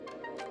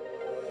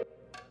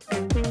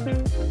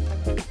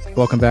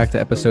Welcome back to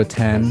episode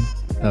 10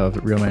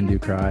 of Real Men Do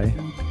Cry,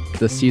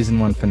 the season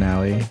 1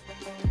 finale.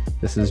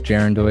 This is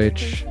Jaron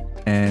Deutsch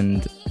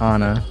and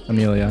Anna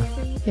Amelia.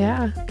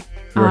 Yeah,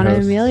 your Anna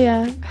hosts.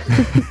 Amelia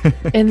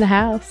in the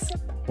house.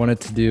 Wanted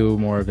to do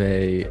more of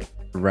a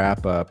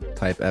wrap-up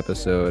type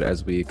episode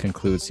as we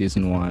conclude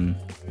season 1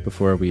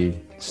 before we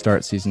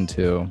start season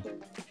 2.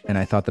 And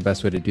I thought the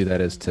best way to do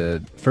that is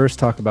to first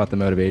talk about the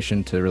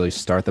motivation to really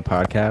start the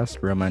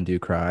podcast, Real Men Do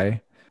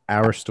Cry,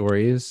 our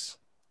stories,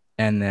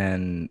 and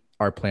then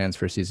our plans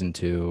for season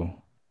 2,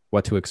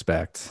 what to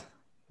expect,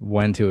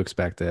 when to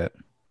expect it.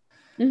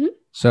 Mm-hmm.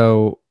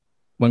 So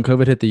when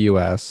COVID hit the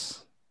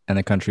US and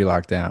the country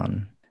locked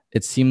down,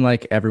 it seemed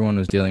like everyone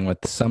was dealing with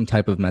some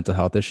type of mental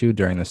health issue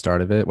during the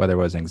start of it, whether it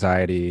was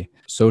anxiety,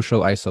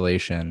 social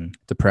isolation,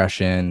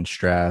 depression,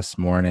 stress,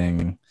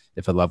 mourning,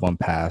 if a loved one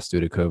passed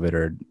due to COVID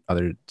or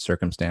other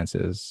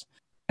circumstances.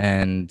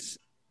 And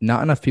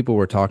not enough people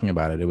were talking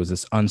about it. It was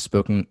this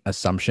unspoken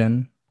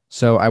assumption.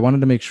 So I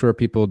wanted to make sure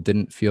people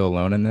didn't feel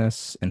alone in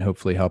this and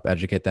hopefully help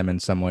educate them in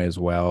some way as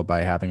well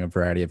by having a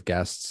variety of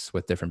guests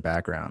with different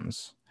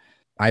backgrounds.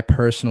 I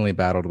personally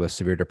battled with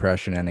severe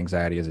depression and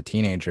anxiety as a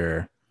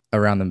teenager.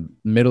 Around the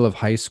middle of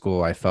high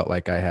school, I felt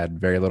like I had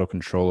very little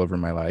control over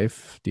my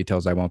life,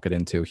 details I won't get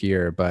into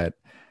here, but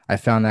I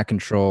found that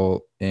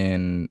control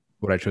in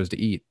what I chose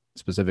to eat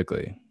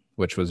specifically,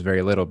 which was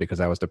very little because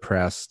I was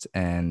depressed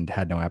and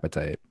had no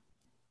appetite.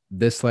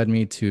 This led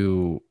me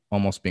to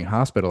almost being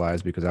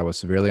hospitalized because I was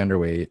severely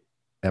underweight.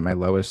 At my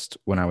lowest,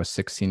 when I was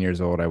 16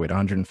 years old, I weighed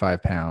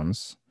 105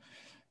 pounds.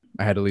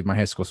 I had to leave my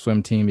high school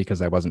swim team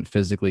because I wasn't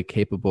physically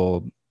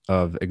capable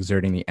of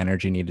exerting the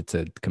energy needed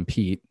to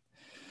compete.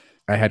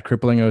 I had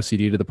crippling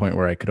OCD to the point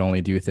where I could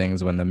only do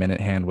things when the minute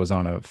hand was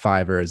on a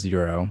 5 or a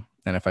 0.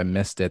 And if I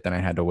missed it, then I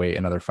had to wait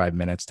another 5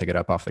 minutes to get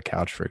up off the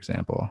couch, for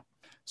example.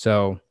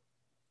 So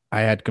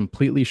I had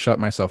completely shut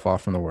myself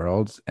off from the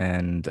world,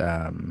 and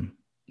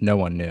no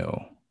one knew.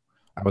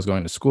 I was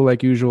going to school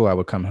like usual. I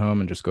would come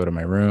home and just go to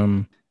my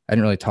room. I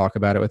didn't really talk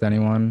about it with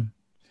anyone.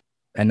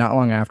 And not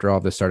long after all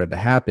this started to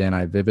happen,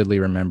 I vividly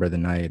remember the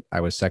night I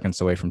was seconds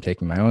away from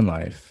taking my own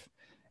life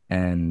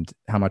and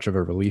how much of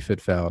a relief it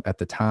felt at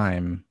the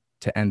time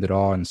to end it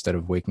all instead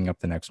of waking up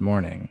the next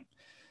morning.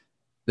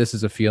 This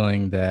is a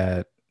feeling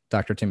that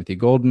Dr. Timothy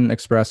Golden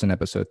expressed in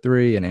episode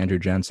 3 and Andrew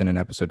Jensen in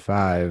episode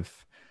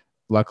 5.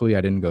 Luckily,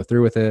 I didn't go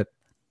through with it.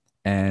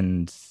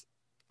 And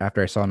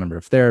after I saw a number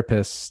of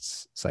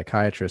therapists,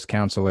 psychiatrists,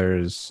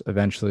 counselors,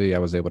 eventually I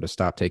was able to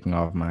stop taking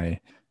all of my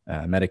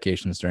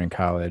medications during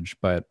college.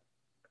 But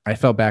I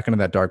fell back into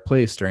that dark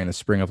place during the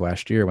spring of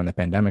last year when the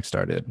pandemic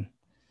started.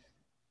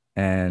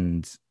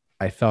 And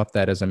I felt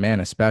that as a man,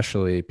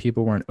 especially,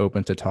 people weren't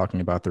open to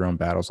talking about their own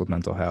battles with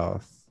mental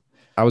health.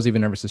 I was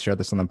even nervous to share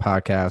this on the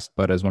podcast,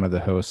 but as one of the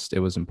hosts, it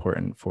was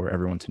important for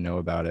everyone to know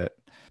about it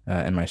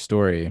and my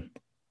story.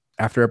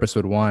 After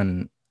episode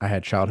 1, I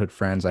had childhood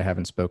friends I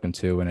haven't spoken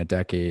to in a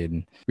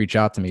decade reach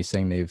out to me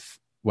saying they've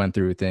went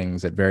through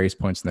things at various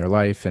points in their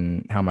life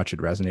and how much it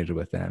resonated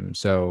with them.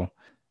 So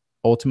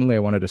ultimately, I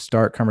wanted to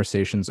start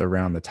conversations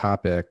around the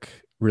topic,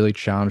 really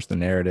challenge the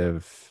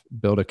narrative,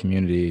 build a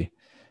community,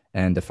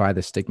 and defy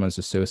the stigmas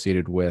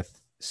associated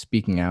with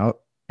speaking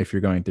out if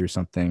you're going through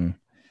something,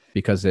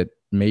 because it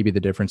may be the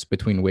difference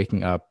between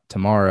waking up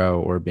tomorrow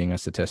or being a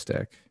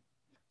statistic.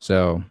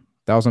 So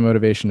that was my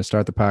motivation to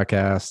start the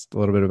podcast, a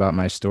little bit about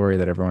my story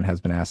that everyone has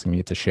been asking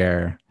me to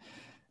share.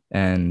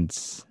 And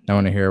I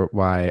want to hear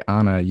why,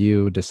 Anna,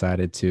 you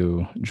decided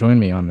to join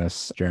me on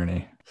this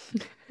journey.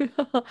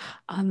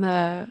 On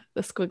the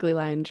squiggly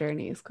line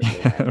journey.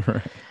 Squiggly line.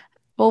 Right.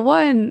 Well,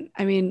 one,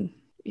 I mean,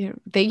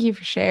 thank you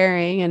for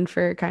sharing and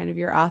for kind of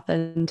your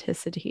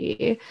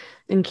authenticity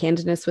and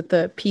candidness with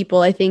the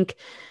people. I think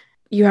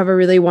you have a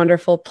really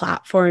wonderful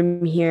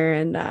platform here,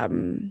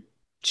 and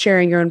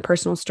sharing your own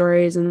personal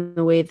stories and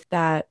the way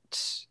that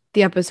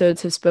the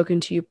episodes have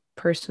spoken to you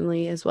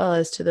personally, as well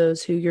as to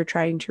those who you're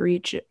trying to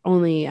reach,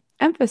 only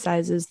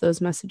emphasizes those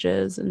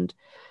messages. And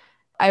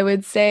I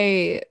would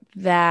say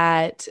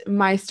that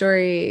my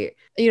story,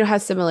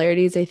 has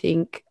similarities. I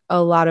think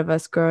a lot of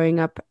us growing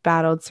up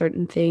battled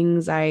certain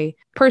things. I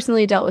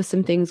personally dealt with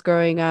some things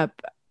growing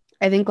up.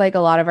 I think like a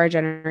lot of our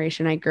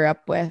generation, I grew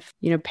up with,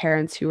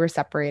 parents who were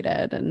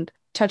separated, and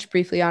touched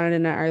briefly on it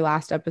in our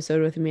last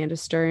episode with Amanda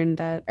Stern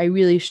that I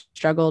really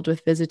struggled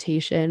with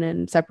visitation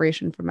and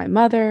separation from my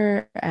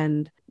mother.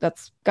 And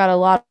that's got a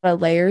lot of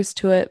layers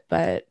to it,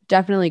 but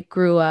definitely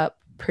grew up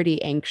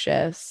pretty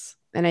anxious.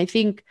 And I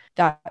think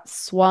that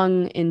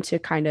swung into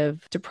kind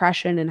of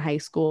depression in high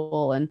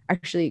school, and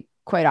actually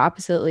quite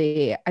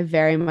oppositely, I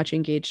very much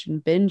engaged in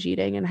binge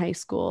eating in high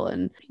school,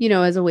 and,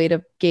 as a way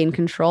to gain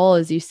control,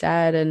 as you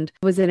said, and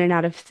was in and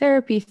out of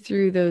therapy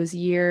through those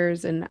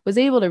years, and was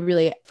able to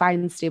really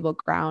find stable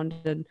ground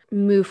and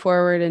move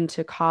forward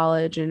into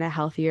college in a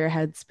healthier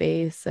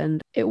headspace.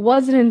 And it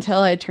wasn't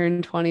until I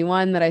turned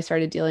 21 that I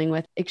started dealing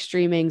with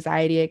extreme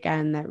anxiety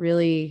again that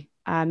really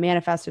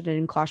manifested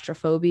in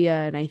claustrophobia.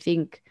 And I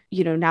think,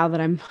 now that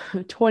I'm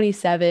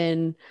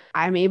 27,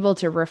 I'm able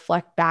to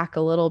reflect back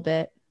a little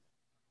bit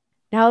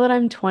now that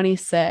I'm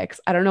 26,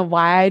 I don't know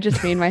why I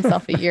just made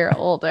myself a year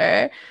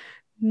older.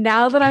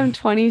 Now that I'm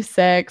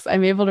 26,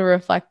 I'm able to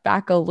reflect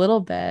back a little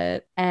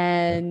bit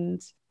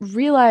and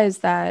realize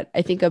that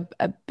I think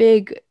a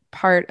big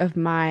part of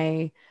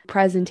my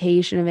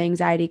presentation of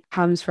anxiety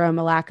comes from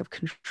a lack of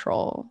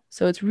control.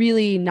 So it's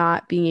really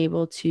not being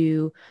able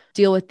to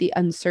deal with the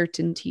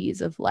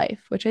uncertainties of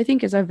life, which I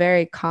think is a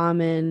very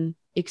common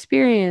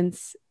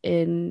experience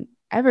in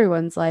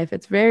everyone's life.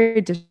 It's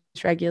very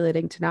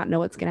dysregulating to not know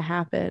what's going to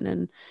happen.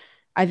 And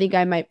I think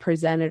I might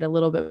present it a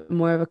little bit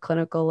more of a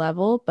clinical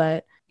level,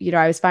 but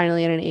I was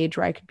finally at an age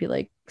where I could be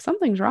like,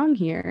 something's wrong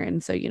here.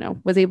 And so,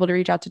 was able to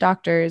reach out to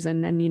doctors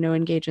and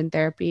engage in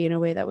therapy in a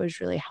way that was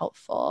really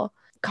helpful.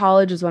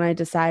 College is when I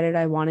decided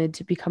I wanted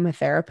to become a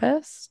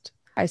therapist.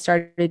 I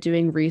started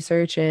doing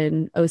research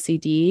in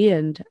OCD,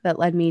 and that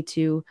led me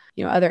to,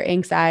 other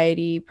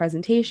anxiety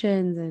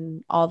presentations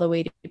and all the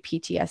way to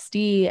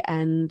PTSD.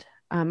 And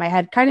I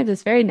had kind of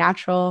this very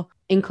natural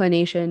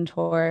inclination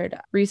toward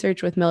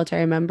research with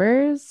military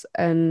members,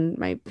 and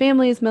my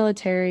family is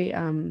military.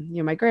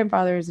 My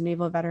grandfather is a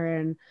naval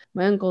veteran,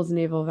 my uncle's a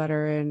naval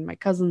veteran, my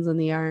cousin's in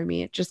the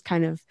army. It just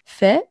kind of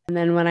fit. And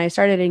then when I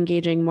started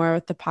engaging more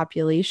with the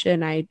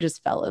population, I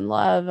just fell in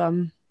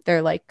love.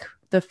 They're like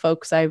the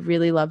folks I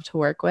really love to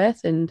work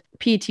with. And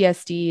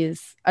PTSD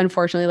is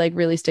unfortunately like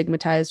really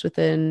stigmatized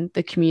within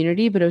the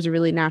community, but it was a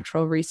really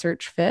natural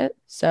research fit.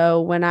 So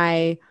when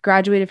I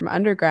graduated from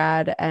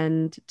undergrad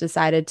and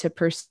decided to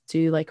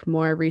pursue like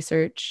more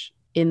research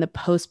in the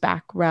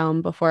post-bac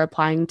realm before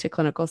applying to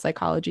clinical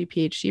psychology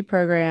PhD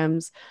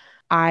programs,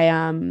 I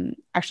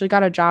actually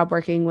got a job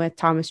working with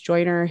Thomas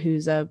Joyner,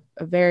 who's a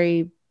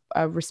very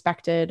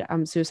respected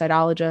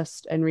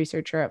suicidologist and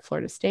researcher at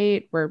Florida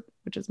State,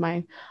 which is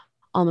my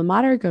alma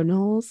mater. Go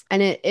Noles.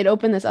 And it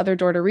opened this other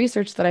door to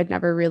research that I'd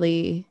never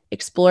really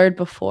explored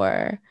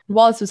before.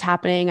 While this was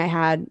happening, I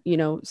had,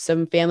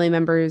 some family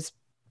members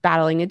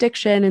battling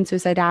addiction and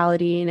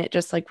suicidality, and it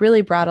just like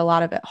really brought a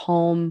lot of it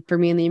home for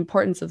me and the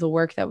importance of the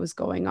work that was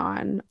going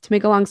on. To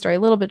make a long story a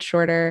little bit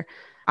shorter,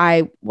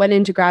 I went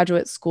into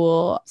graduate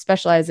school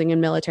specializing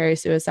in military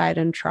suicide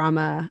and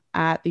trauma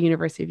at the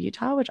University of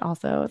Utah, which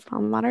also is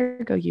alma mater.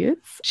 Go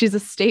Utes. She's a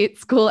state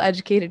school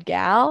educated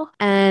gal.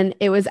 And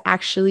it was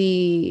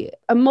actually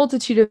a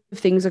multitude of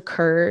things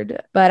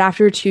occurred. But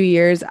after 2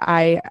 years,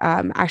 I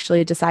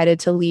actually decided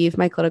to leave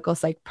my clinical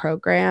psych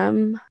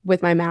program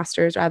with my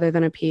master's rather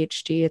than a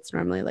PhD. It's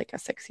normally like a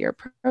 6-year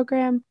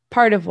program.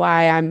 Part of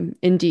why I'm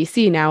in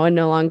DC now and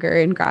no longer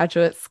in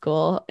graduate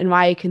school, and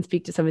why I can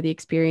speak to some of the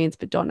experience,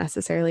 but don't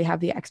necessarily have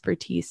the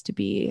expertise to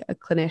be a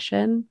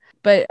clinician.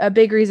 But a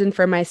big reason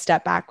for my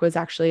step back was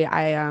actually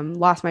I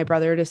lost my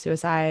brother to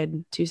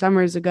suicide 2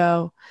 summers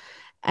ago.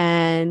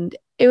 And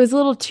it was a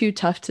little too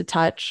tough to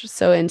touch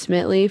so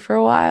intimately for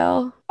a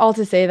while. All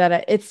to say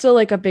that it's still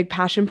like a big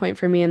passion point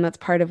for me. And that's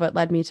part of what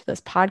led me to this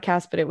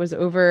podcast. But it was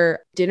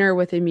over dinner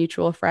with a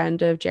mutual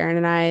friend of Jaren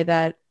and I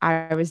that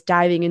I was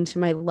diving into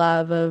my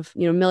love of,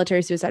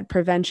 military suicide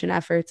prevention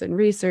efforts and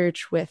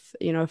research with,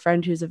 a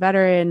friend who's a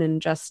veteran,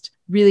 and just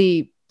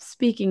really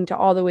speaking to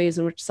all the ways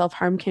in which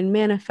self-harm can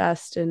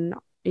manifest, and,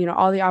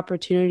 all the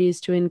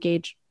opportunities to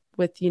engage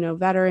with,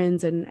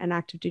 veterans and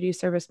active duty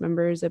service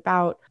members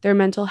about their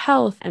mental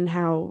health, and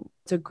how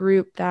it's a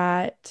group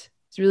that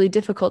is really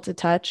difficult to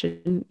touch.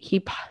 And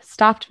he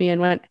stopped me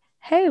and went,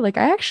 hey, like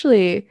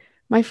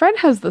my friend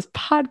has this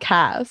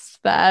podcast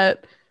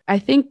that I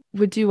think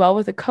would do well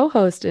with a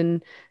co-host,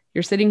 and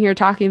you're sitting here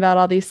talking about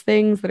all these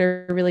things that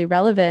are really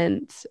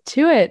relevant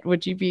to it.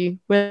 Would you be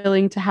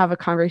willing to have a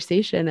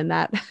conversation? And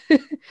that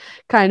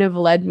kind of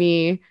led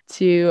me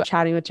to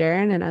chatting with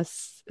Jaren and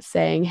us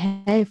saying,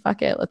 hey,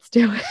 fuck it, let's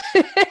do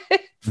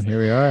it. And here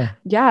we are.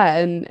 Yeah.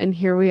 And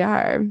here we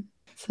are.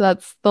 So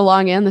that's the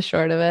long and the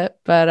short of it.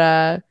 But,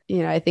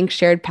 I think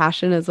shared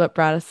passion is what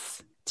brought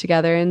us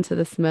together into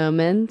this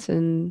moment.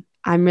 And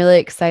I'm really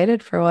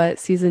excited for what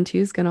season 2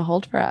 is going to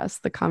hold for us,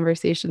 the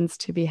conversations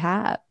to be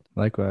had.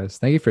 Likewise.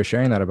 Thank you for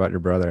sharing that about your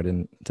brother. I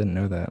didn't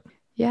know that.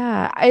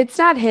 Yeah, it's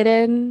not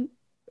hidden.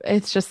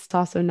 It's just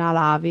also not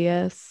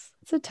obvious.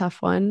 It's a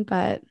tough one,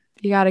 but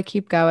you got to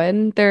keep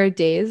going. There are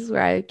days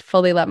where I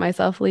fully let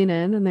myself lean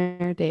in, and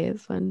there are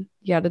days when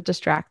you got to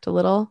distract a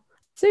little.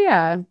 So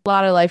yeah, a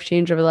lot of life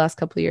change over the last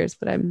couple of years,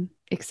 but I'm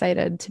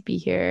excited to be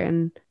here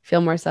and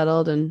feel more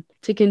settled and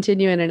to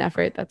continue in an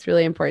effort that's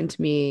really important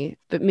to me,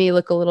 but may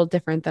look a little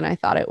different than I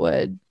thought it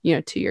would,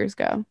 2 years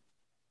ago.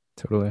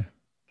 Totally.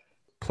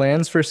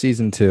 Plans for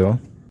season 2.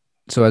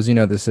 So as you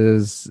know, this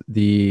is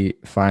the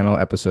final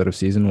episode of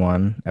season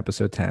 1,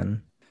 episode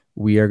 10.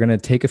 We are going to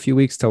take a few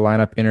weeks to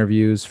line up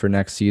interviews for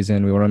next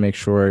season. We want to make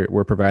sure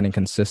we're providing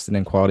consistent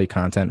and quality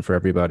content for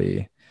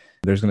everybody.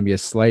 There's going to be a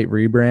slight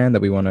rebrand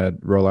that we want to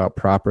roll out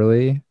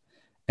properly.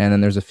 And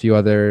then there's a few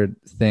other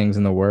things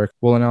in the work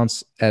we'll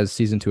announce as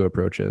season 2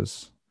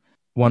 approaches.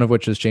 One of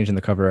which is changing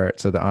the cover art,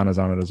 so the Anna's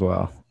on it as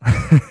well.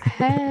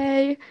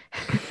 Hey,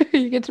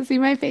 you get to see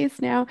my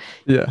face now.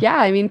 Yeah. Yeah,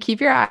 I mean, keep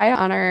your eye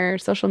on our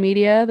social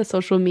media, the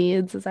social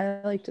meds, as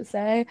I like to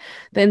say.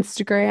 The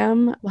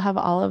Instagram will have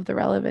all of the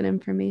relevant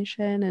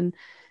information. And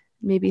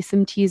maybe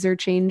some teaser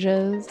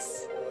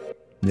changes.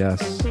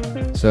 Yes.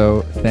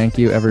 So thank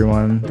you,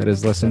 everyone that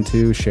has listened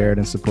to, shared,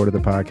 and supported the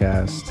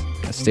podcast.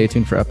 Stay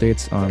tuned for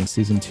updates on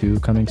season 2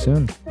 coming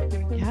soon.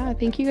 Yeah,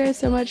 thank you guys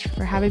so much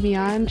for having me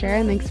on,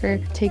 Jared. Thanks for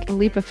taking a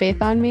leap of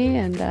faith on me.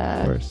 And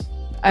Of course.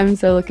 I'm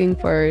so looking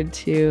forward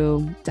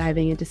to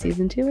diving into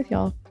season 2 with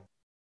y'all.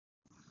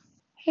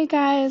 Hey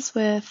guys,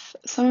 with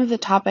some of the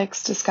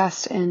topics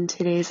discussed in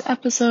today's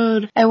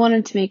episode, I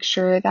wanted to make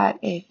sure that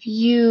if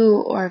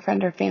you or a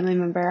friend or family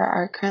member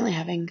are currently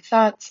having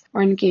thoughts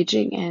or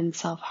engaging in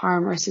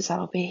self-harm or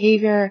suicidal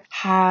behavior,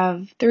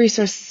 have the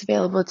resources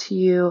available to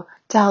you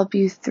to help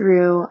you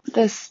through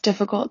this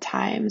difficult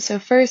time. So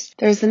first,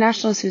 there's the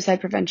National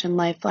Suicide Prevention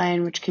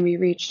Lifeline, which can be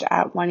reached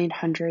at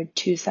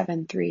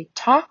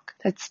 1-800-273-TALK.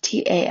 That's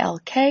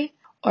TALK,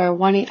 or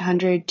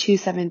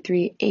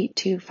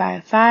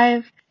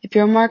 1-800-273-8255. If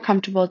you're more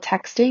comfortable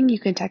texting, you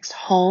can text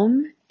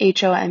HOME,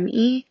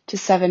 HOME, to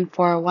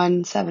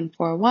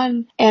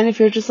 741-741. And if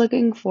you're just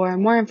looking for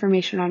more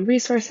information on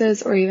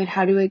resources or even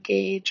how to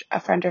engage a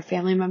friend or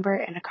family member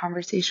in a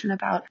conversation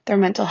about their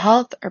mental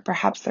health or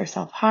perhaps their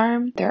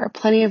self-harm, there are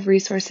plenty of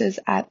resources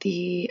at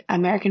the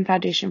American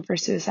Foundation for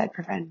Suicide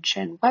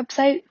Prevention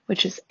website,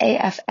 which is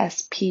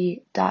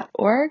afsp.org.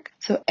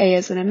 So A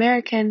as in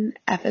American,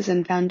 F as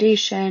in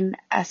Foundation,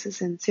 S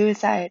as in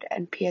Suicide,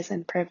 and P as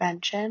in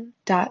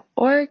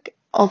Prevention.org.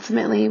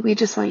 Ultimately, we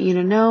just want you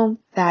to know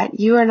that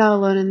you are not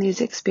alone in these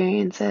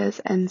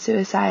experiences, and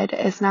suicide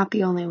is not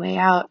the only way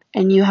out,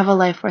 and you have a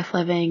life worth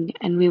living,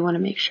 and we want to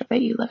make sure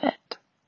that you live it.